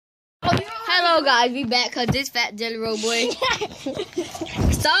Hello guys, we back because this fat jelly roll boy.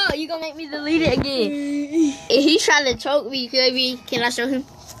 Stop, you gonna make me delete it again. And he's trying to choke me, can I show him?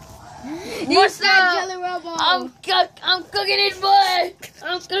 What's up? Jelly roll boy. I'm cooking this boy.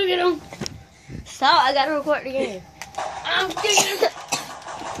 I'm cooking him. Stop, I gotta record the game. I'm cooking him.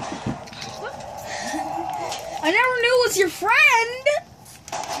 I never knew it was your friend.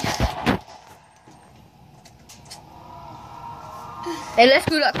 Hey, let's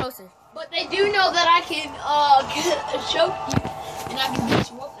scoot up closer. But they do know that I can choke you, and I can get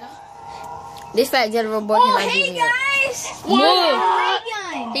you up now. This fat jelly roll boy Oh, cannot hey beat me up. guys. Move. We got a ray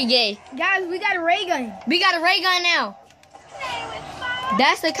gun. He gay. Guys, we got a ray gun. We got a ray gun now.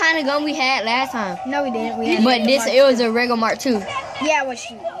 That's the kind of gun we had last time. No, we didn't. We had But this, it was a regular Mark II. Yeah, what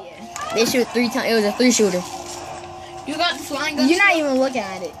shoot? Yeah. They shoot 3 times. It was a 3-shooter. You got the flying gun. You're not even looking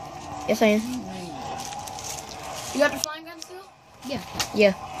at it. Yes, I am. You got the flying gun still?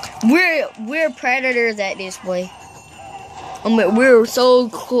 Yeah. We're predators at this, boy. We're so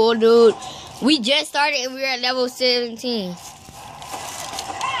cool, dude. We just started and we're at level 17.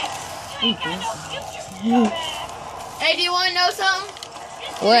 Hey, do you want to know something?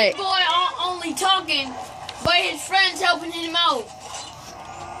 What? This boy only talking, but his friends helping him out.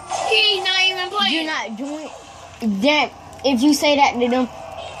 He's not even playing. You're not doing that. If you say that to them,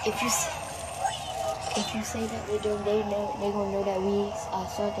 if you say that to them, they gonna know that we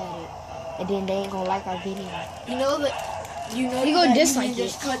suck at it, and then they ain't gonna like our video. You know that. You know You that go dislike can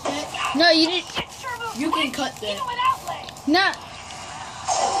just it. cut that. No, you didn't. You can cut that. No.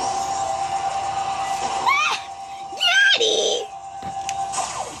 Daddy.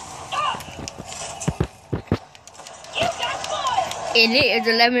 And it is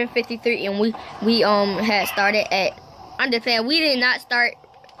 11:53, and we had started at. I'm just saying we did not start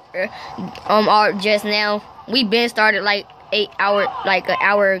all just now. We been started like an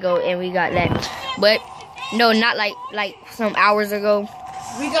hour ago, and we got that. But no, not like some hours ago.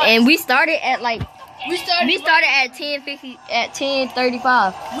 We started at like We started at 10:50 at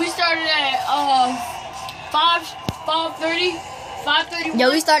 10:35. We started at 5:30.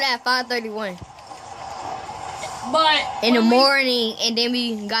 Yo, we started at 5:31 But in the morning, and then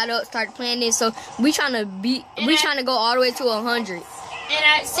we got up, started playing this. So we trying to go all the way to 100. And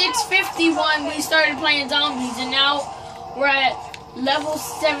at 6:51 we started playing zombies, and now we're at level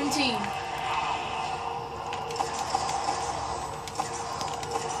 17.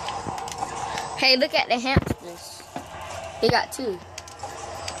 Hey, look at the hamsters. They got 2.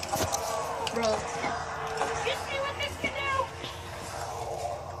 Bro.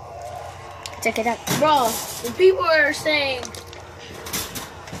 Check it out. Bro, the people are saying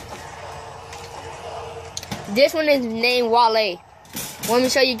This one is named Wale. Want me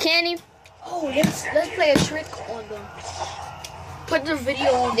to show you Candy? oh, let's play a trick on them. Put the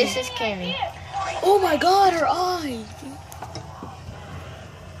video on. This is Candy. Oh my god, her eyes.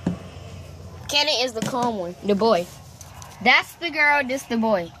 Candy is the calm one, the boy. That's the girl, this the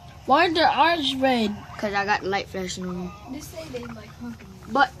boy. Why are their eyes red? Cause I got the light flashing on them. They say they like humping.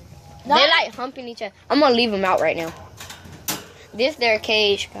 But they like humping each other. I'm gonna leave them out right now. This their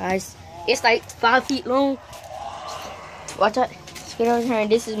cage, guys. It's like 5 feet long. Watch out. Get over here.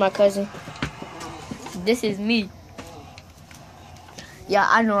 This is my cousin. This is me. Yeah,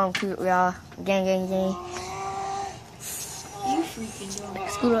 I know I'm cute, y'all. Gang, gang, gang. You freaking dumb.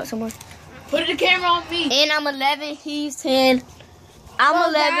 Scoot up somewhere. Put the camera on me. And I'm 11. He's 10. I'm Well,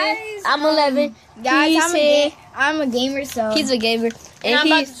 11. guys, I'm 11. Guys, He's 10. I'm a gamer, so. He's a gamer. And I'm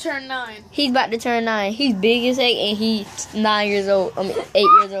about he's to turn 9. he's about to turn 9. He's big as heck, and he's 9 years old. 8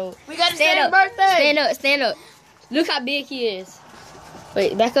 years old. We got the Stand same up. birthday. Stand up. Stand up. Look how big he is.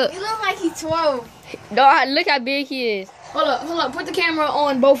 Wait, back up. You look like he's 12. No, look how big he is. Hold up. Put the camera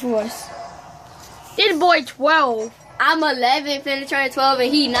on both of us. This boy 12. I'm 11, finna turn 12,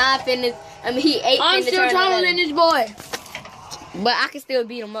 and he 9, he 8, I'm finna still turn taller 11. than this boy. But I can still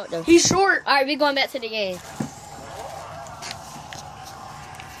beat him up, though. He's short. All right, we're going back to the game.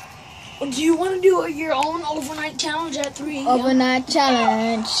 Do you want to do your own overnight challenge at 3 a.m.? Overnight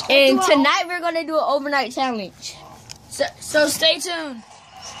challenge. And tonight, we're going to do an overnight challenge. So stay tuned.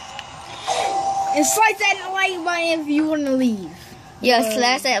 And slice that like button if you want to leave. Yeah,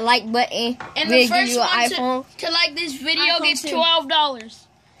 slash that like button. And We'll the give first you an one iPhone. to like this video iPhone gets 2. $12.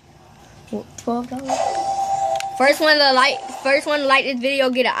 $12. First one to like this video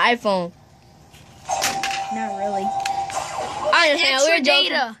get an iPhone. Not really. I understand. Extra We're joking.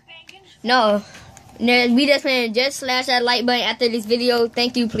 data. No, we just playing. Just slash that like button after this video.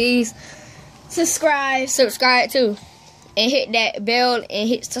 Thank you, please. Subscribe. Subscribe too, and hit that bell and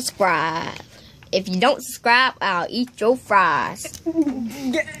hit subscribe. If you don't subscribe, I'll eat your fries. You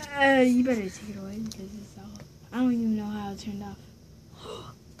better take it away because it's all. I don't even know how it turned off.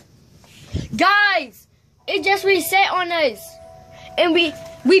 Guys, it just reset on us. And we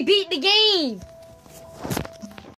beat the game.